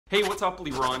Hey, what's up,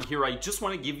 Liron here. I just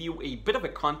want to give you a bit of a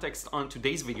context on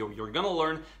today's video. You're gonna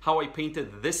learn how I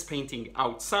painted this painting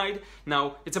outside.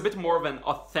 Now, it's a bit more of an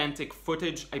authentic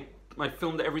footage. I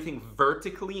filmed everything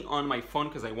vertically on my phone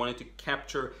because I wanted to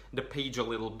capture the page a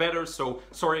little better. So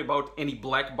sorry about any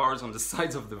black bars on the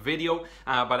sides of the video,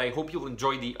 but I hope you'll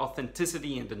enjoy the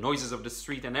authenticity and the noises of the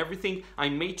street and everything. I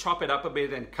may chop it up a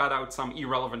bit and cut out some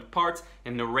irrelevant parts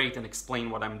and narrate and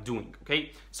explain what I'm doing,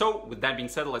 okay? So with that being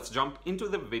said, let's jump into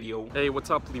the video. Hey,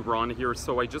 what's up, Liron here.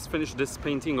 So I just finished this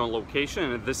painting on location,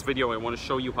 and in this video I want to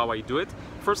show you how I do it.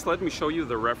 First, let me show you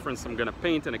the reference I'm gonna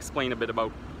paint and explain a bit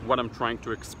about what I'm trying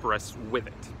to express with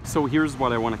it. So here's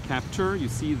what I want to capture. You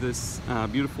see this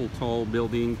beautiful tall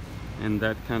building and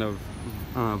that kind of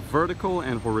vertical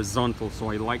and horizontal.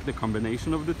 So I like the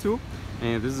combination of the two,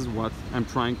 and this is what I'm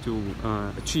trying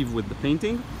to achieve with the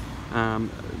painting.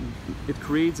 It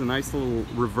creates a nice little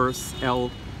reverse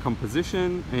L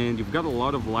composition, and you've got a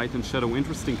lot of light and shadow,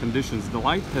 interesting conditions. The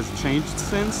light has changed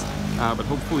since, but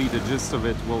hopefully the gist of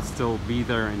it will still be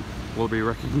there and will be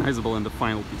recognizable in the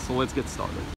final piece. So let's get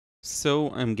started. So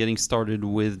I'm getting started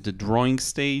with the drawing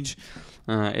stage,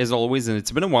 as always, and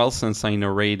it's been a while since I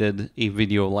narrated a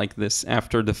video like this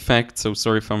after the fact, so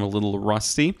sorry if I'm a little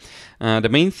rusty. The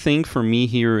main thing for me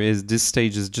here is this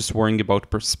stage is just worrying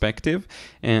about perspective.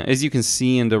 As you can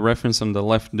see in the reference on the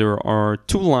left, there are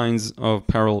two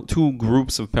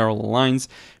groups of parallel lines,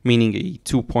 meaning a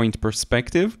 2-point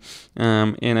perspective,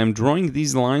 and I'm drawing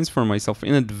these lines for myself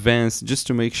in advance just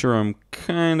to make sure I'm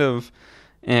kind of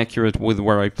accurate with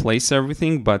where I place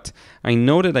everything, but I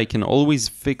know that I can always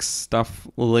fix stuff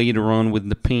later on with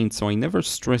the paint, so I never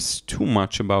stress too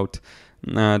much about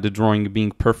the drawing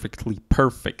being perfectly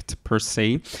perfect per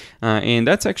se, and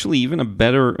that's actually even a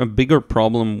bigger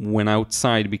problem when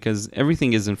outside, because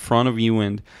everything is in front of you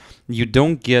and you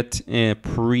don't get a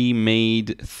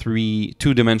pre-made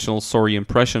two-dimensional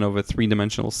impression of a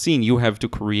three-dimensional scene. You have to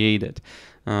create it.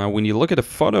 When you look at a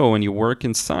photo and you work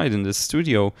inside in the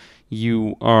studio,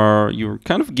 you're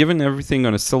kind of given everything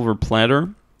on a silver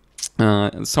platter.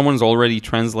 Someone's already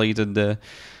translated the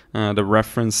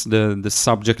reference, the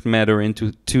subject matter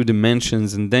into 2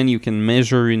 dimensions, and then you can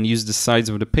measure and use the sides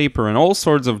of the paper and all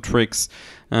sorts of tricks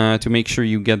to make sure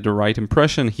you get the right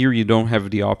impression. Here you don't have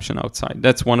the option outside.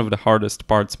 That's one of the hardest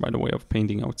parts, by the way, of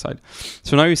painting outside.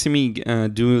 So now you see me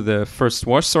do the first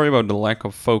wash. Sorry about the lack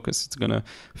of focus. It's gonna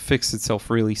fix itself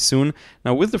really soon.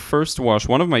 Now with the first wash,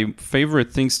 one of my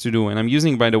favorite things to do, and I'm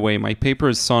using, by the way, my paper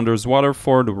is Saunders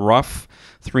Waterford, rough,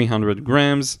 300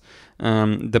 grams.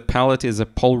 The palette is a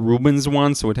Paul Rubens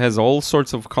one, so it has all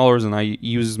sorts of colors, and I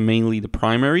use mainly the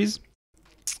primaries.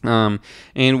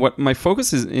 And what my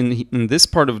focus is in this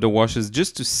part of the wash is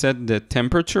just to set the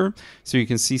temperature, so you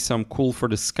can see some cool for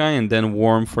the sky and then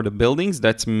warm for the buildings.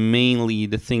 That's mainly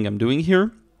the thing I'm doing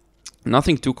here.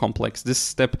 Nothing too complex. This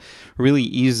step really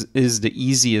is the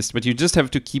easiest, but you just have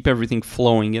to keep everything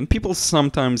flowing, and people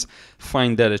sometimes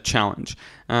find that a challenge.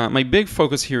 My big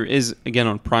focus here is, again,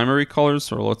 on primary colors,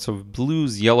 so lots of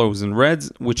blues, yellows, and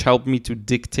reds, which help me to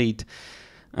dictate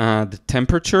the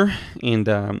temperature, and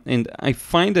I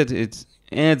find that it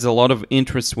adds a lot of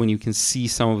interest when you can see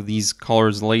some of these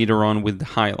colors later on with the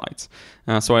highlights.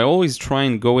 So I always try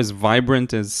and go as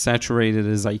vibrant, as saturated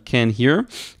as I can here,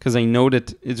 because I know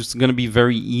that it's going to be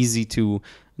very easy to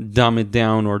dumb it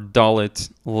down or dull it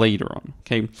later on.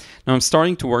 Okay, now I'm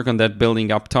starting to work on that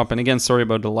building up top, and again, sorry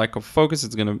about the lack of focus.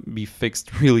 It's going to be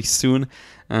fixed really soon,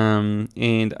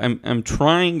 and I'm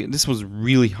trying. This was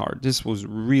really hard. This was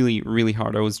really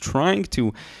hard. I was trying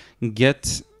to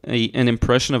get an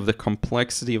impression of the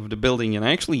complexity of the building, and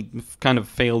I actually kind of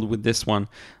failed with this one.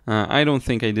 I don't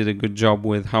think I did a good job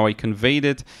with how I conveyed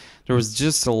it. There was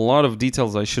just a lot of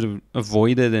details I should have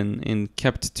avoided and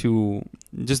kept to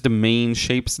just the main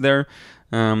shapes there.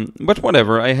 But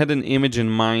whatever, I had an image in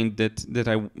mind that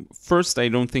I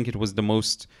don't think it was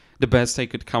the best I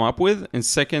could come up with, and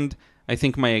second, I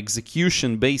think my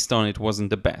execution based on it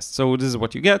wasn't the best. So this is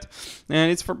what you get, and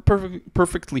it's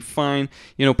perfectly fine.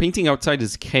 You know, painting outside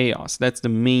is chaos. That's the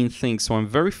main thing. So I'm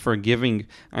very forgiving.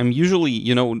 I'm usually,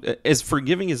 as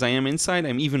forgiving as I am inside,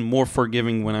 I'm even more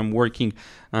forgiving when I'm working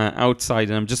outside,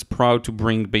 and I'm just proud to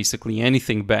bring basically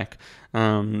anything back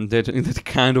that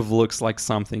kind of looks like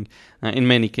something in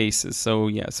many cases. So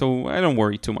yeah, so I don't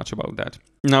worry too much about that.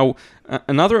 Now,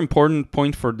 another important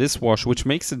point for this wash, which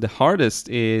makes it the hardest,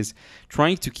 is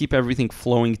trying to keep everything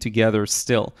flowing together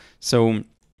still. So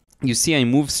you see I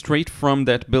move straight from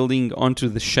that building onto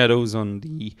the shadows on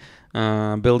the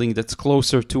building that's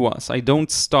closer to us. I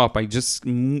don't stop. I just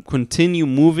continue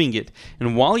moving it.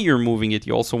 And while you're moving it,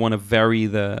 you also want to vary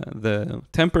the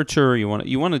temperature. You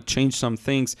want to change some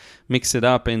things, mix it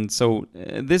up. And so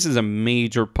this is a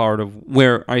major part of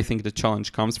where I think the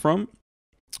challenge comes from.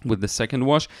 With the second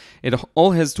wash, it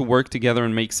all has to work together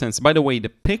and make sense. By the way, the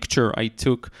picture I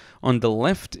took on the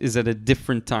left is at a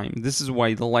different time. This is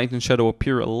why the light and shadow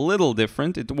appear a little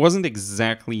different. It wasn't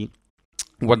exactly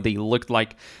what they looked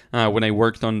like when I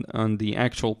worked on the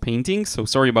actual painting. So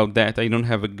sorry about that. I don't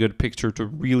have a good picture to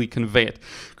really convey it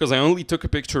because I only took a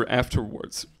picture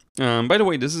afterwards. By the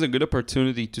way, this is a good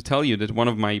opportunity to tell you that one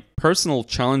of my personal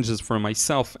challenges for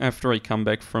myself after I come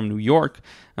back from New York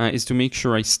is to make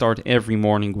sure I start every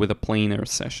morning with a plein-air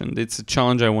session. It's a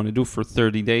challenge I want to do for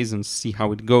 30 days and see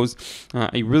how it goes.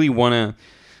 I really want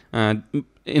to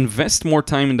invest more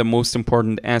time in the most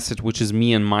important asset, which is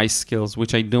me and my skills,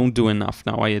 which I don't do enough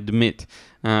now, I admit.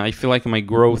 I feel like my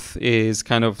growth is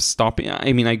kind of stopping.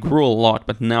 I mean, I grew a lot,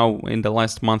 but now in the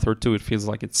last month or two, it feels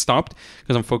like it stopped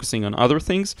because I'm focusing on other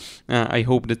things. I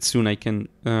hope that soon I can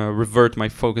revert my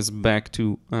focus back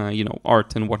to,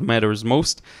 art and what matters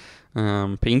most,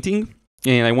 painting.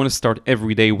 And I want to start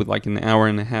every day with like an hour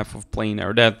and a half of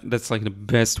plein-air. That's like the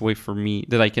best way for me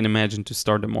that I can imagine to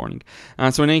start the morning.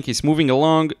 So in any case, moving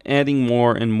along, adding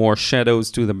more and more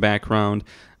shadows to the background,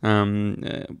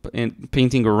 and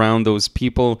painting around those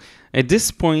people. At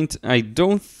this point, I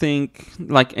don't think,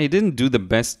 like, I didn't do the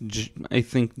best,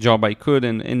 job I could,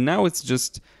 and now it's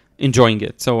just enjoying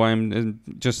it. So I'm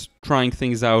just trying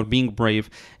things out, being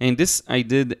brave. And this I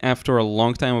did after a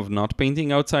long time of not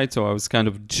painting outside, so I was kind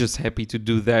of just happy to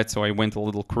do that, so I went a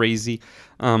little crazy.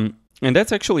 And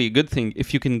that's actually a good thing.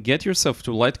 If you can get yourself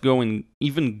to let go and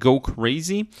even go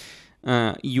crazy,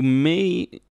 you may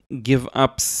give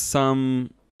up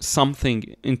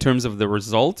something in terms of the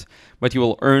result, but you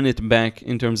will earn it back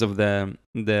in terms of the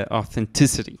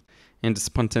authenticity and the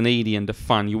spontaneity and the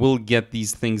fun. You will get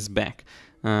these things back.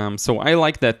 So I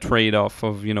like that trade-off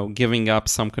of, giving up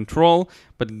some control,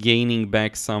 but gaining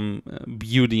back some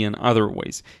beauty in other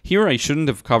ways. Here, I shouldn't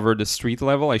have covered the street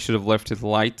level. I should have left it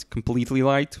light, completely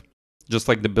light, just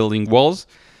like the building walls.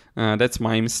 That's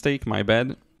my mistake, my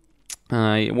bad.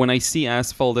 When I see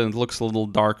asphalt and it looks a little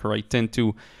darker, I tend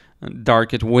to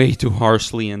dark it way too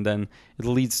harshly, and then it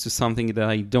leads to something that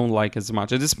I don't like as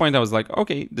much. At this point, I was like,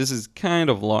 okay, this is kind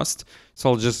of lost,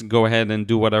 so I'll just go ahead and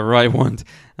do whatever I want,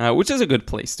 which is a good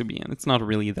place to be in. It's not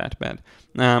really that bad.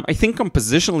 I think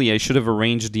compositionally, I should have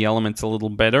arranged the elements a little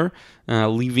better,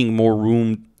 leaving more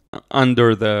room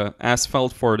under the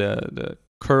asphalt for the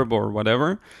curb or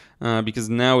whatever, because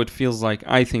now it feels like,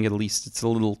 I think at least, it's a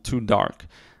little too dark.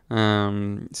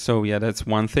 So yeah, that's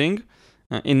one thing.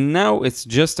 And now it's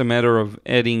just a matter of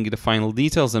adding the final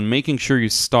details and making sure you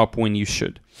stop when you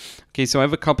should. Okay, so I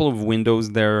have a couple of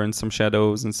windows there and some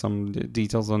shadows and some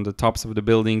details on the tops of the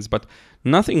buildings, but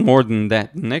nothing more than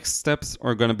that. Next steps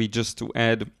are going to be just to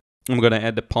add, I'm going to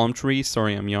add the palm tree.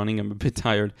 Sorry, I'm yawning, I'm a bit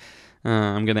tired.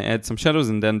 I'm going to add some shadows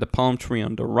and then the palm tree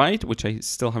on the right, which I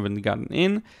still haven't gotten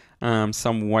in.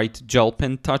 Some white gel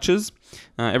pen touches.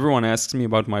 Everyone asks me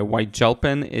about my white gel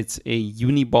pen. It's a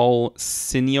Uniball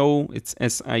Signo. It's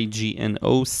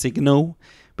S-I-G-N-O, Signo,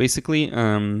 basically.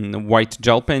 White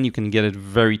gel pen. You can get it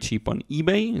very cheap on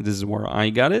eBay. This is where I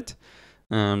got it.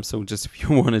 So just if you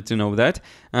wanted to know that.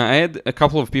 I had a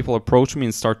couple of people approach me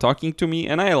and start talking to me,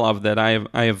 and I love that.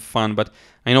 I have fun, but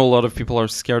I know a lot of people are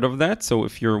scared of that. So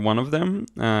if you're one of them,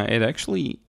 it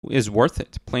actually is worth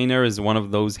it. Plein-Air is one of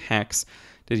those hacks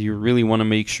that you really want to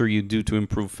make sure you do to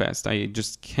improve fast. I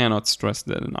just cannot stress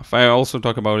that enough. I also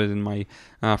talk about it in my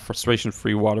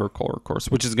frustration-free watercolor course,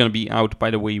 which is going to be out,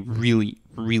 by the way, really,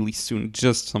 really soon.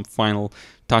 Just some final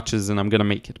touches, and I'm going to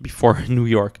make it before New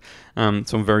York. So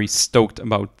I'm very stoked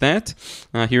about that.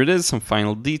 Here it is, some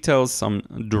final details, some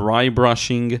dry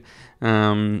brushing,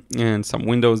 and some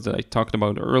windows that I talked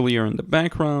about earlier in the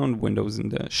background, windows in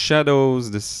the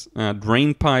shadows, this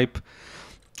drain pipe,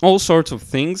 all sorts of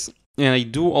things. And I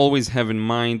do always have in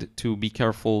mind to be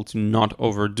careful to not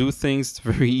overdo things. It's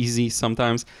very easy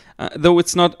sometimes, though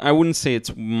it's not, I wouldn't say it's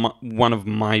one of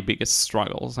my biggest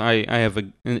struggles. I have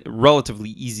a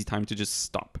relatively easy time to just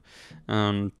stop.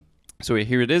 So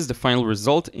here it is, the final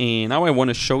result. And now I want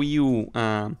to show you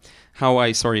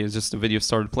it's just the video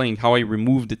started playing, how I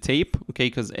removed the tape, okay,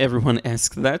 because everyone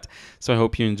asked that. So I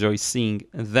hope you enjoy seeing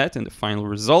that and the final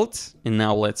result. And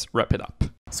now let's wrap it up.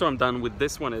 So I'm done with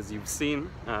this one, as you've seen.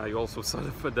 You also saw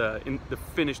the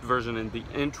finished version in the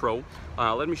intro.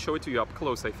 Let me show it to you up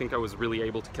close. I think I was really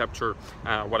able to capture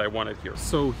what I wanted here.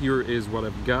 So here is what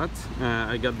I've got.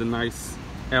 I got the nice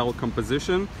L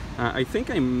composition. I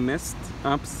think I messed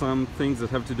up some things that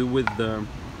have to do with the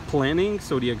planning,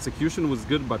 so the execution was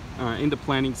good, but in the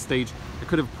planning stage I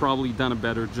could have probably done a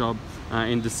better job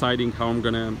in deciding how I'm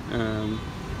gonna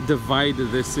divide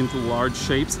this into large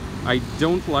shapes. I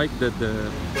don't like that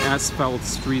the asphalt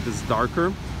street is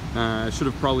darker. I should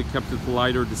have probably kept it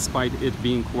lighter despite it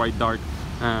being quite dark,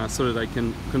 so that I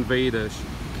can convey the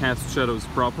cast shadows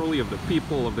properly of the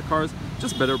people, of the cars.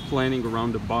 Just better planning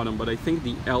around the bottom, but I think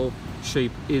the L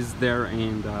shape is there,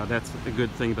 and that's a good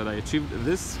thing that I achieved.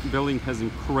 This building has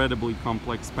incredibly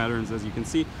complex patterns, as you can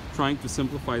see. Trying to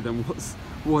simplify them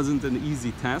wasn't an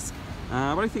easy task.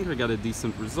 But I think I got a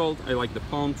decent result. I like the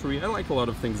palm tree. I like a lot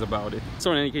of things about it.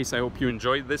 So in any case, I hope you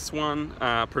enjoyed this one.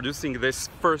 Producing this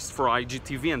first for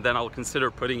IGTV, and then I'll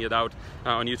consider putting it out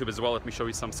on YouTube as well. Let me show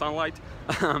you some sunlight.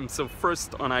 So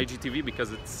first on IGTV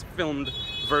because it's filmed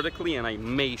vertically, and I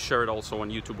may share it also on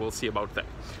YouTube. We'll see about that.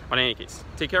 But in any case,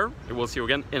 take care. And we'll see you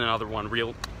again in another one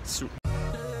real soon.